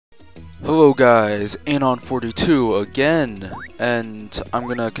Hello guys, Anon42 again, and I'm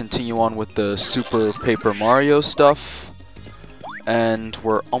gonna continue on with the Super Paper Mario stuff, and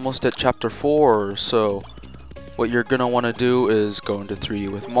we're almost at chapter 4, so what you're gonna want to do is go into 3D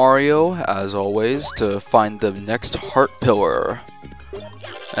with Mario, as always, to find the next heart pillar.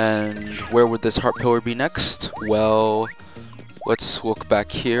 And where would this heart pillar be next? Well, let's look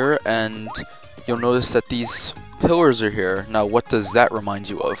back here, and you'll notice that these pillars are here. Now, what does that remind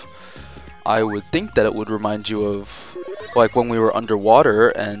you of? I would think that it would remind you of like when we were underwater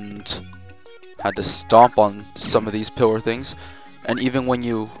and had to stomp on some of these pillar things, and even when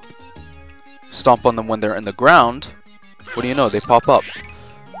you stomp on them when they're in the ground, what do you know, they pop up.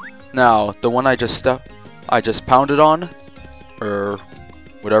 Now the one I just pounded on, or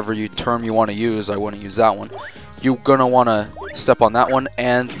whatever term you want to use, I wouldn't use that one. You're gonna want to step on that one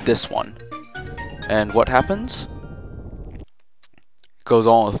and this one, and what happens? Goes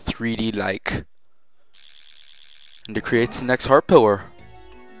all 3D like, and it creates the next heart pillar.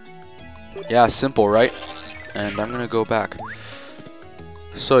 Yeah, simple, right? And I'm gonna go back.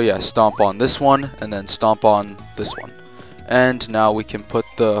 So yeah, stomp on this one and then stomp on this one, and now we can put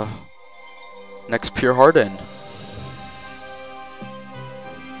the next pure heart in,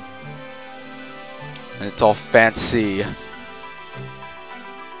 and it's all fancy,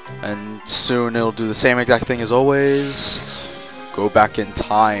 and soon it'll do the same exact thing as always. Go back in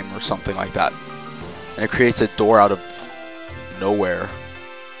time or something like that, and it creates a door out of nowhere.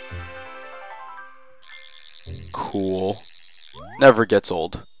 Cool. Never gets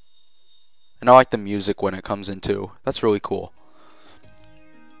old. And I like the music when it comes in too. That's really cool.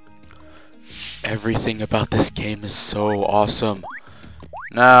 Everything about this game is so awesome.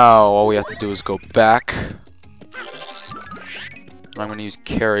 Now all we have to do is go back. I'm gonna use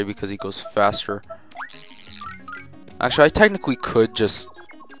Carry because he goes faster. Actually, I technically could just,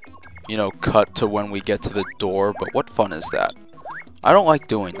 you know, cut to when we get to the door, but what fun is that? I don't like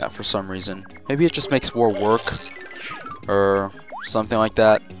doing that for some reason. Maybe it just makes more work, or something like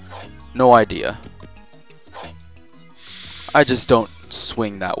that. No idea. I just don't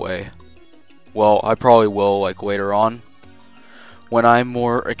swing that way. Well, I probably will, like, later on, when I'm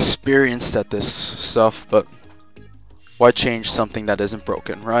more experienced at this stuff, but why change something that isn't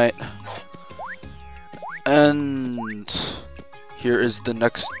broken, right? And here is the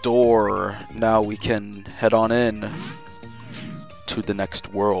next door. Now we can head on in to the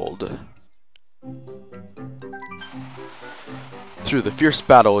next world. Through the fierce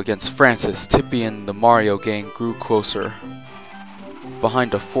battle against Francis, Tippy and the Mario gang grew closer.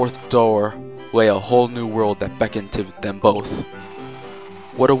 Behind a fourth door lay a whole new world that beckoned to them both.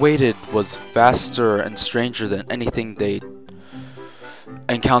 What awaited was vaster and stranger than anything they'd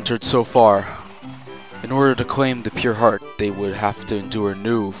encountered so far. In order to claim the pure heart, they would have to endure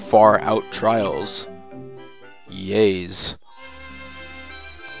new, far-out trials. Yays.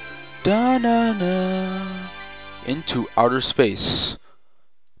 Da-na-na. Into outer space.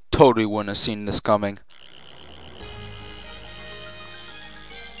 Totally wouldn't have seen this coming.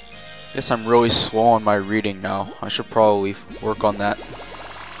 Guess I'm really slow on my reading now. I should probably work on that.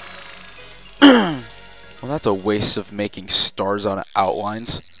 Well, that's a waste of making stars on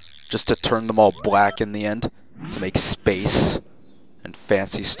outlines, just to turn them all black in the end, to make space and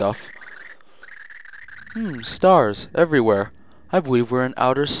fancy stuff. Stars everywhere. I believe we're in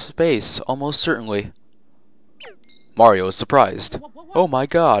outer space, almost certainly. Mario is surprised. Oh my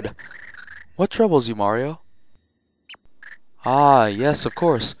god. What troubles you, Mario? Ah, yes, of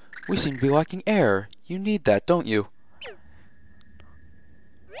course. We seem to be lacking air. You need that, don't you?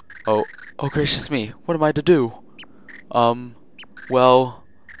 Oh gracious me. What am I to do? Well,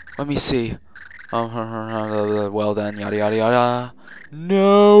 let me see. Well then, yada yada yada.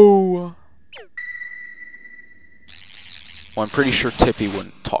 No! Well, I'm pretty sure Tippy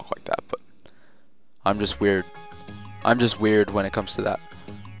wouldn't talk like that, but I'm just weird. I'm just weird when it comes to that.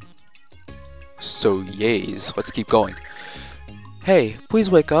 So, yays. Let's keep going. Hey,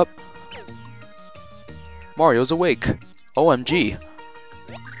 please wake up. Mario's awake. OMG.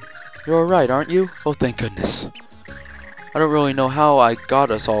 You're alright, aren't you? Oh, thank goodness. I don't really know how I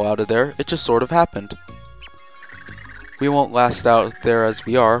got us all out of there. It just sort of happened. We won't last out there as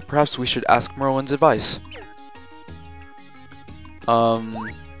we are. Perhaps we should ask Merlin's advice.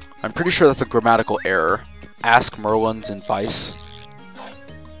 I'm pretty sure that's a grammatical error. Ask Merlin's advice.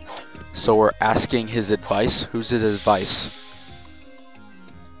 So we're asking his advice? Who's his advice?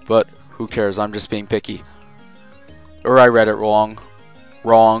 But who cares? I'm just being picky. Or I read it wrong.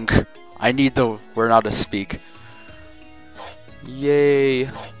 Wrong. I need to learn how to speak. Yay.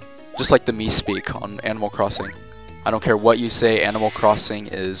 Just like the me speak on Animal Crossing. I don't care what you say, Animal Crossing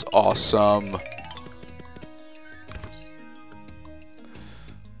is awesome.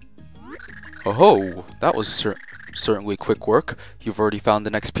 Oh ho, that was certainly quick work. You've already found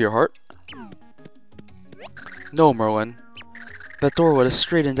the next pure heart? No, Merlin. That door led us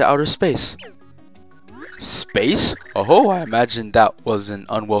straight into outer space. Space? Oh, I imagined that was an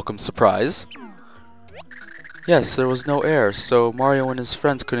unwelcome surprise. Yes, there was no air, so Mario and his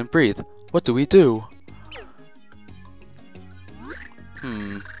friends couldn't breathe. What do we do?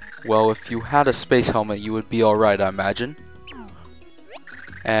 Well, if you had a space helmet, you would be alright, I imagine.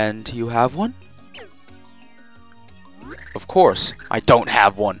 And you have one? Of course, I don't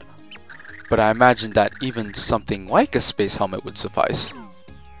have one. But I imagine that even something like a space helmet would suffice.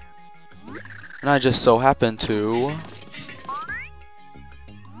 And I just so happen to...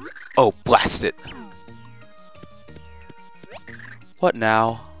 Oh, blast it! What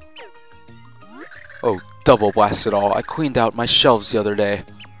now? Oh, double blast it all. I cleaned out my shelves the other day.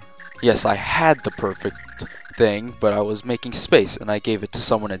 Yes, I had the perfect thing, but I was making space and I gave it to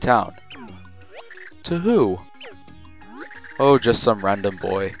someone in town. To who? Oh, just some random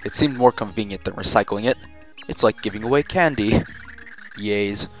boy. It seemed more convenient than recycling it. It's like giving away candy.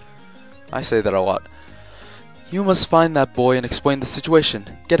 Yays. I say that a lot. You must find that boy and explain the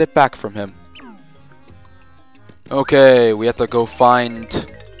situation. Get it back from him. Okay, we have to go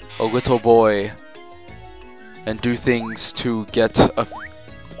find a little boy and do things to get a...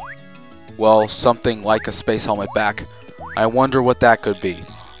 well, something like a space helmet back. I wonder what that could be.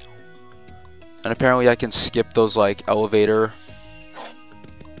 And apparently I can skip those, like, elevator,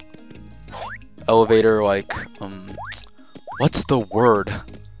 like, what's the word?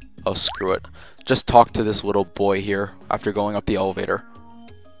 Oh, screw it. Just talk to this little boy here after going up the elevator.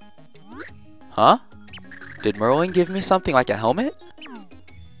 Huh? Did Merlin give me something like a helmet?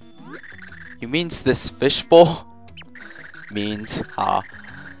 You means this fishbowl? Means,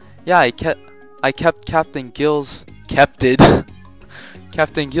 yeah, I kept Captain Gills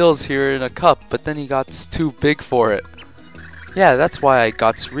Captain Gills here in a cup, but then he got too big for it. Yeah, that's why I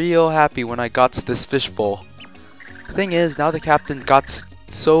got real happy when I got this fishbowl. Thing is, now the captain got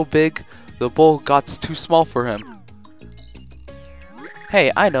so big, the bowl got too small for him.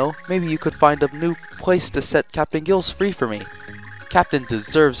 Hey, I know, maybe you could find a new place to set Captain Gills free for me. Captain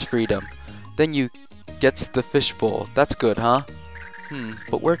deserves freedom. Then you gets the fishbowl. That's good, huh?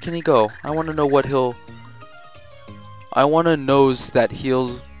 But where can he go? I want to know what he'll... I want to knows that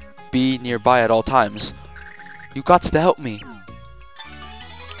he'll be nearby at all times. You gots to help me.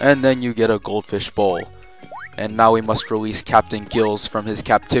 And then you get a goldfish bowl. And now we must release Captain Gills from his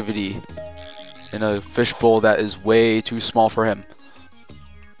captivity in a fish bowl that is way too small for him.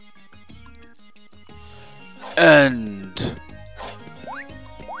 And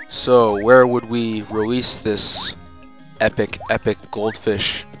so where would we release this epic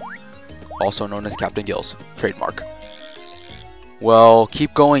goldfish, also known as Captain Gills? Trademark. Well,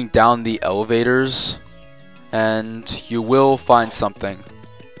 keep going down the elevators and you will find something.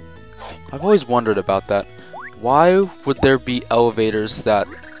 I've always wondered about that. Why would there be elevators that...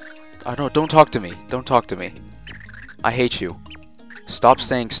 don't talk to me. Don't talk to me. I hate you. Stop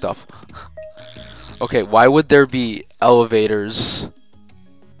saying stuff. Okay, why would there be elevators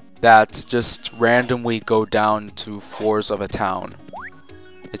that just randomly go down to floors of a town?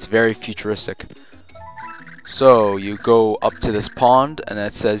 It's very futuristic. So, you go up to this pond, and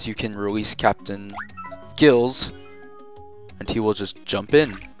it says you can release Captain Gills, and he will just jump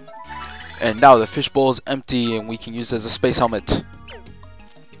in. And now the fishbowl is empty, and we can use it as a space helmet.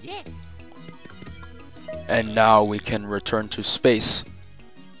 And now we can return to space,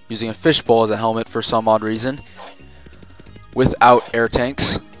 using a fishbowl as a helmet for some odd reason, without air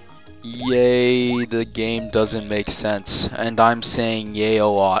tanks. Yay, the game doesn't make sense, and I'm saying yay a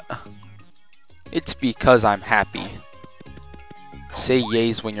lot. It's because I'm happy. Say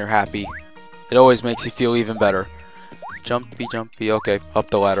yays when you're happy. It always makes you feel even better. Jumpy, jumpy, okay, up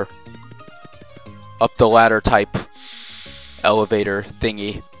the ladder. Up the ladder type elevator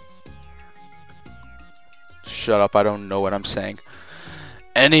thingy. Shut up, I don't know what I'm saying.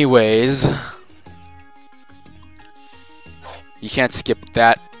 Anyways, you can't skip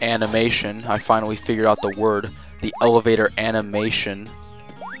that animation. I finally figured out the word. The elevator animation.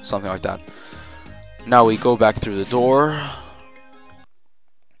 Something like that. Now we go back through the door.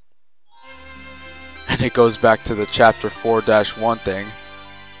 And it goes back to the chapter 4-1 thing.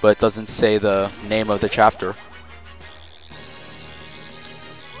 But it doesn't say the name of the chapter.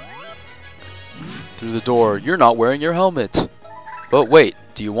 Through the door. You're not wearing your helmet. But wait,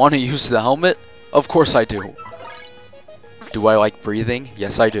 do you want to use the helmet? Of course I do. Do I like breathing?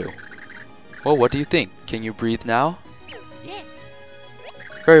 Yes, I do. Well, what do you think? Can you breathe now?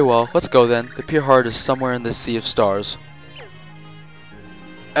 Very well, let's go then. The Pier Heart is somewhere in this sea of stars.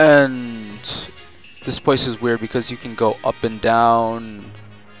 And this place is weird because you can go up and down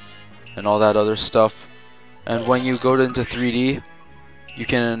and all that other stuff. And when you go into 3D, you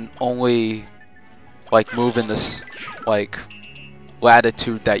can only like move in this like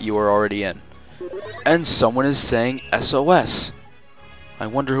latitude that you are already in. And someone is saying SOS. I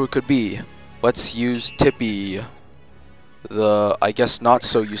wonder who it could be. Let's use Tippy, the I guess not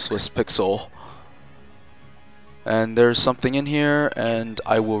so useless pixel. And there's something in here, and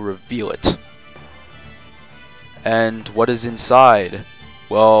I will reveal it. And what is inside?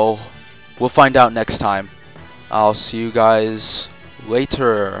 Well, we'll find out next time. I'll see you guys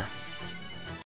later.